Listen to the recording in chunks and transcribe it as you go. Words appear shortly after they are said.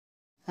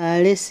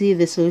Let's see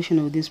the solution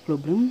of this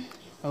problem.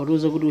 I would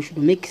also we should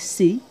make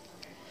C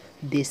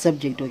the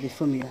subject of the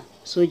formula.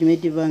 So you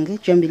made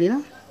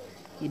the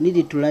you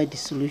needed to write the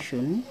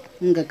solution.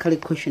 Nga kale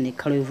question e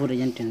kale vote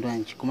jantendo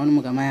anchi. Kumanu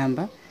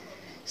mukamayamba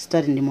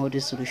start in the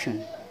mode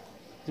solution.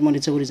 The mode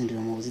is into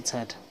the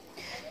mode.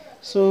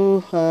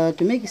 So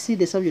to make C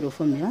the subject of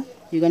formula,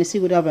 you can see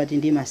what happened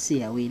in the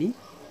C awili.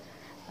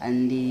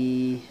 And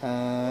the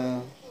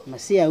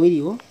C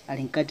awili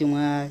alinkati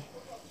mwa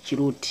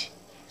chiruti.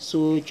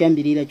 So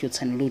chambilira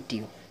chotsani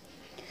root.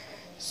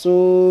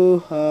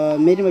 So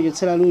made my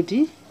chotsala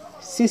root,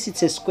 since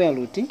it's a square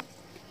root,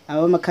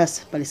 our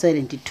makas pali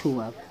silent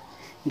 2 up.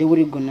 They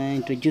will gonna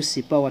introduce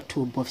the power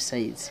to both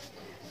sides.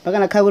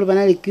 Pakana kaburi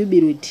banali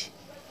cubic root,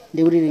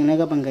 they will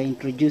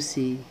introduce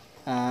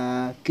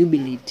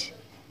cubic root.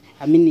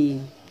 I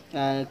mean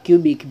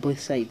cubic both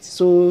sides.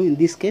 So in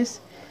this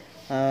case,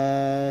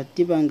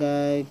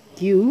 tipanga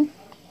q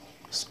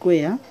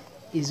square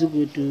is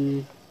equal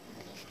to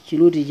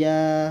chiruti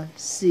ja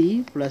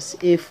c plus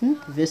f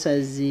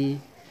versus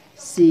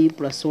c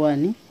plus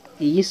 1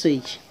 iyiso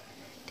ichi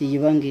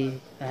tijivange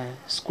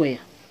square.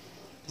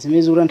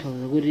 Zimezi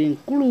urantauza kuti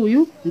nkulu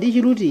uyu ndi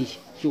chiruti ichi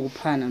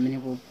chikuphana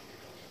amenepo.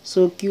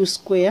 So q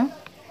square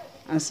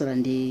answer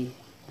ndi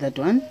that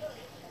one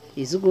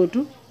is equal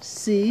to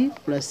c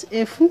plus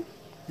f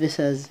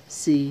versus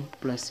c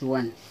plus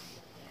 1.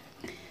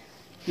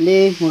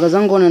 Le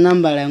mukazangona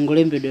number la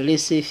ngolembedwe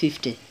let's say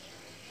 50.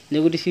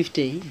 Ndekuti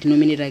 50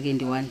 denominator yake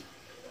ndi 1.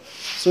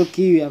 So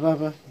q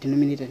apapa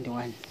denominator ndi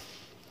 1.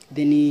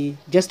 Then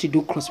just to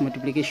do cross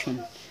multiplication.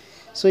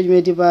 So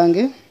chimeti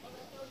pange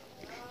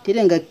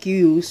titenga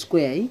q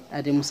square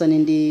ate musane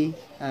ndi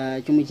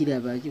chomwe chili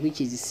apa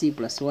which is c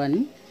plus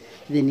 1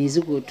 then is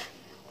equal to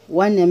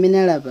 1 amene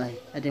ali apa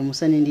ate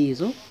musane ndi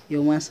izo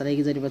yomwe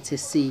ansalayikiza tipatse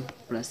c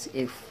plus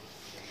f.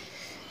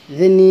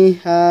 Then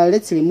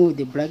let's remove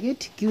the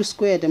bracket. Q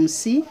square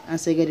times c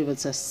answer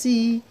tipatsa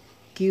c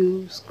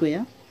q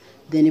square,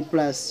 then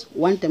plus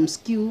 1 times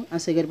q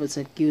answer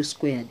tipatsa q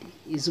squared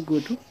is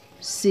equal to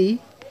c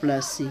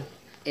plus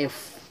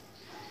f.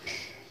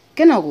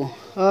 Kenako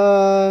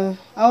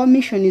our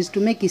mission is to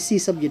make C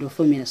subject of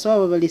formula. So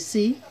our value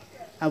C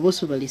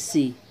also value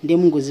C ndi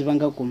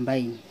mungozipanga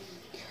combine.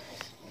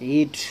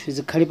 It is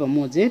a kalipa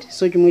mode.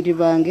 So chimweti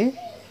pange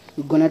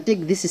we're gonna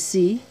take this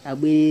C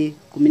abwe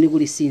kumene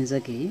kuli C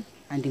nzake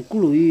and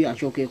nkulu uyu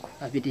achokeko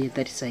apite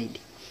that side.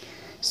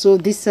 So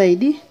this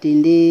side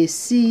tinde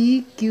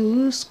c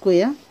q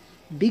square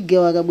big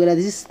wakabwera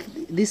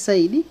this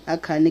side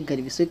akha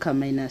negative so ikha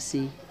minus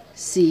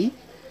c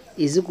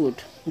is equal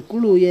to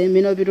nkulu uyu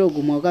amene apita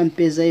kuguma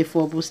akampeza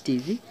f4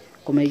 positive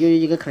koma icho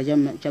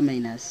chikakhala cha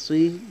minus, so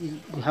you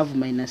have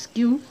minus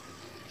q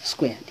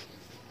squared.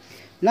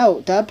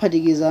 Now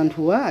taphatikiza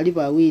anthuwa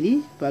alipo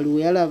awiri pali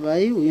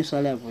uyalapayi uyinso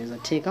alapo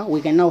izateka.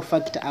 We can now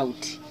factor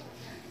out.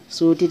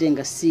 So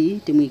titenga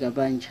c timwika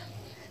panja.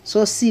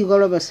 So c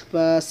ukalowa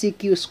pa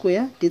cq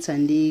square titsa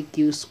ndi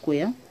q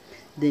square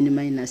then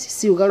minus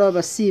c ukalowa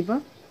pa c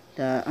pa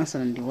ta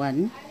answer ndi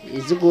 1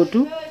 is equal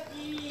to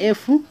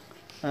f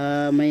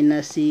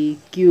minus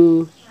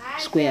q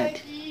squared.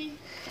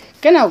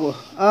 Kenako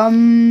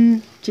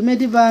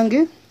chimeti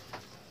pange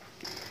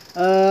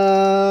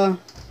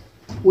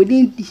we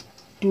need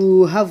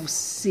to have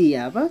c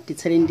apa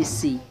titsale ndi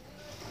c.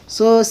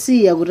 So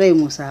c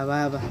yakutaimusa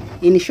apa.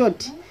 In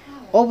short,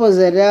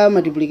 opposite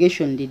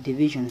multiplication and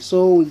division.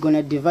 So we're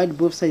gonna divide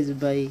both sides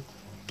by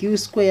q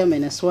square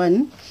minus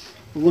 1.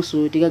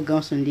 Also take a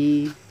gauss on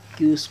the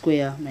q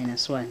square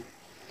minus 1.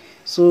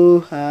 So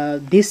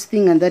this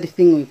thing and that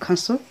thing will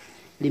cancel,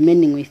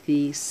 remaining with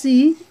the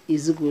c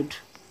is equal to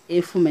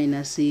f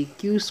minus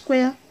q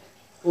square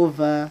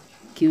over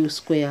q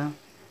square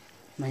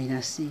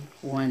minus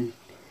 1.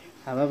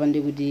 However, they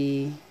would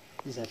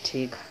is a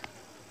take,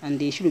 and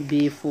it should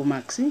be 4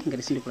 marks.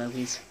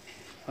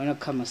 Why not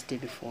come a step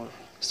before?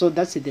 So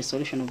that's the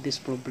solution of this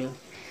problem.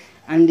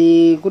 And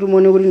the good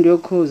morning wouldn't your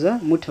cause,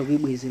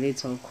 is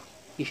late.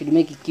 You should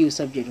make a Q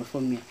subject of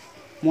formula.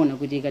 Mona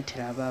could take a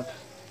terabab.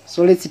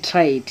 So let's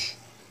try it.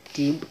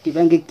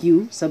 The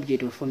Q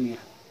subject of formula.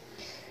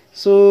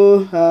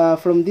 So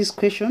from this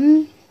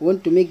question, we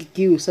want to make a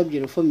Q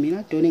subject of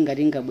formula. Turning a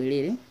ringa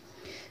bulere.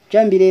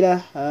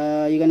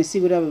 Jambilera, you can see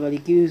what have a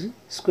Q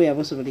square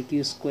also value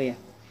Q square.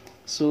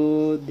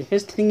 So the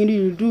first thing you need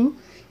to do,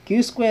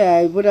 q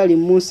square I put a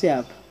remove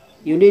up.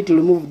 You need to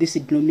remove this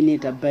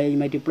denominator by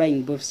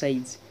multiplying both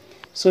sides.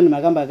 So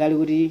magamba gali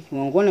kuti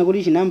ngongona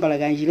kuti chinambala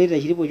kanjileta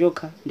chilipo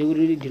chokha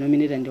ndikuti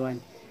denominator ndi 1.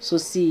 So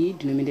c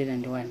denominator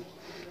ndi 1.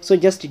 So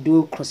just to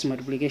do cross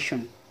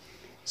multiplication.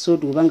 So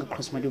tukupanga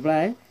cross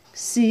multiply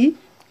c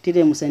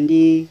titemusa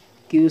ndi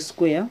q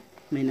square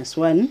minus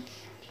 1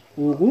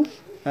 uku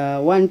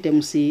 1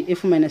 times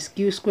f minus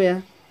q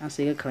square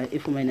answer ikakhala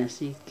f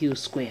minus q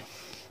square.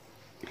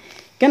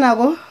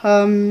 Kenako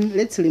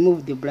let's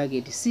remove the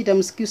bracket. C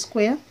times q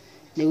square.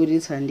 Let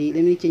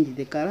me change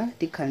the color.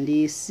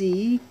 Take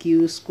c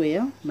q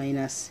square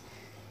minus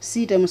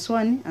c times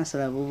 1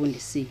 answer of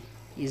c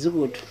is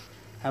equal to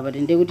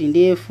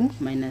f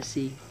minus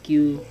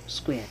q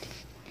squared.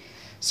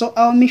 So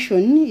our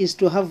mission is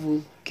to have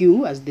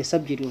q as the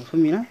subject of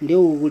formula.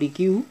 Ndio kuli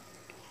q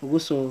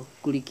also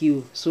kuli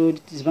q, so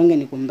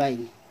tizipangeni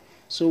combine.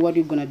 So what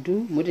you're gonna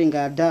do,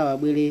 mutenga dawa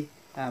abwere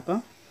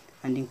apa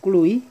and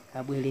nkuluyi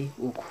abwere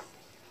uku.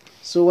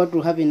 So what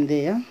will happen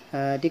there,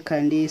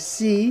 tikhala ndi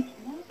c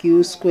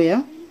q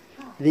square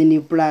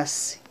then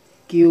plus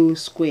q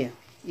square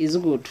is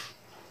equal to,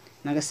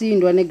 naka c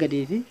ndo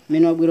negative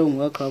meno abwera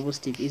umwe wakhala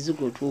positive is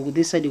equal to uku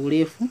this side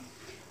kulefu,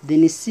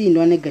 then c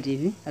ndo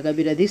negative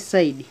akapita this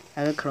side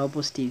akakhala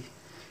positive,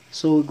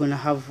 so we're gonna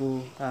have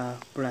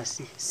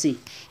plus c.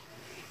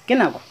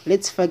 Kenako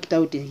let's factor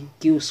out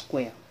q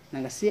square.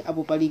 Naka c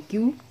apo pali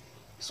q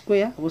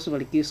square apo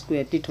pali q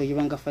square, tito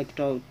chipanga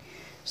factor out.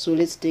 So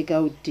let's take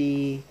out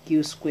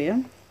q square.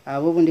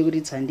 Apo ndi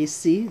kuti tsandi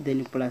c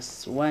then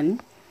plus 1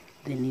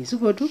 then is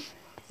equal to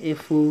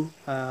f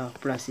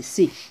plus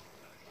c.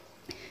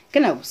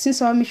 Kenako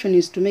since our mission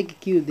is to make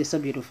q the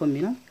subject of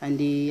formula, and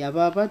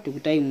apa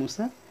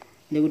tikutaimusa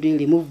ndikuti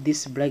remove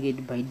this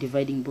bracket by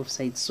dividing both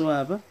sides. So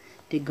apa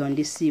take on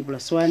this c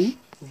plus 1,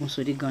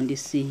 also take on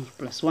this c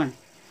plus 1.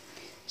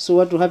 So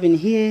what will happen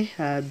here,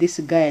 this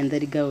guy and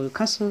that guy will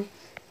cancel,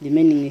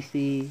 remaining with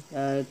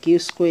the q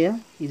square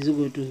is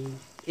equal to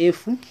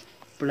f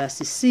plus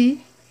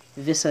c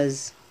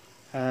versus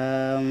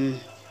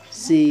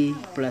c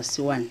plus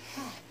 1.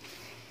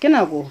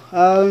 Kenako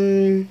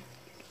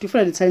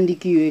different side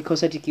q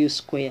equals to q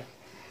square.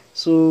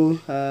 So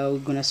we're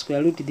gonna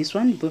square root this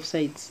one both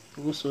sides,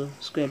 also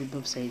square root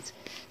both sides.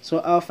 So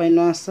our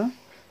final answer,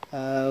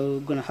 we're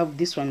gonna have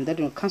this one that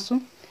will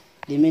cancel,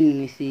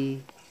 remaining with the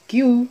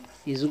q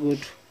is equal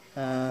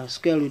to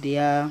square root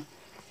ya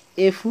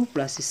f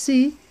plus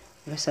c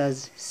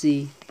versus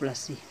c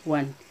plus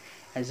 1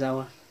 as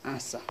our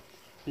answer.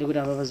 Look at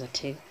our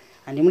take.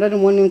 And the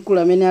morning cool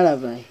amene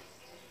alabai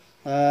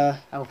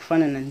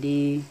akufanana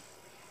ndi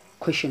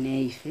question ya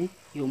ife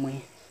yomwe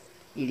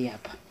ili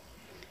hapa.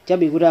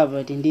 Chabi kuti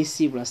apa ndi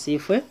c plus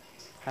f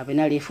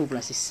apenali f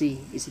plus c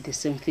is the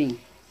same thing.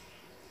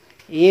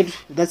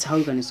 That's how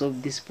you can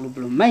solve this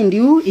problem. Mind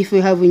you, if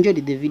you have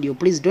enjoyed the video,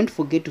 please don't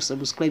forget to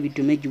subscribe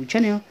to my YouTube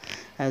channel,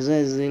 as well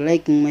as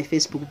liking my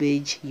Facebook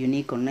page,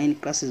 Unique Online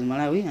Classes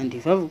Malawi. And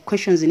if you have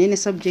questions in any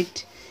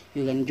subject,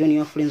 you can join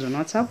your friends on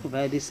WhatsApp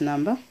via this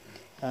number,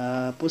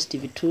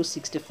 positive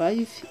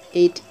 265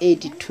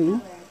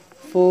 882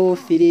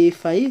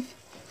 435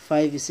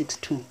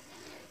 562.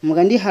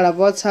 Mukandihala pa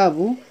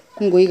WhatsApp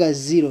kungoika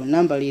 0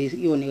 number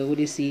ioneka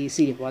kuti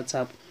sili pa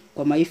WhatsApp.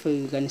 If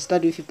you can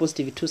start with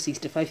positive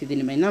 265,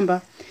 then my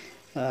number,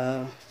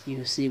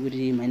 you see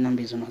my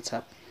number is on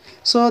WhatsApp.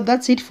 So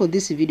that's it for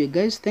this video,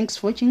 guys. Thanks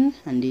for watching,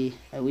 and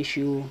I wish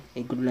you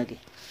a good luck.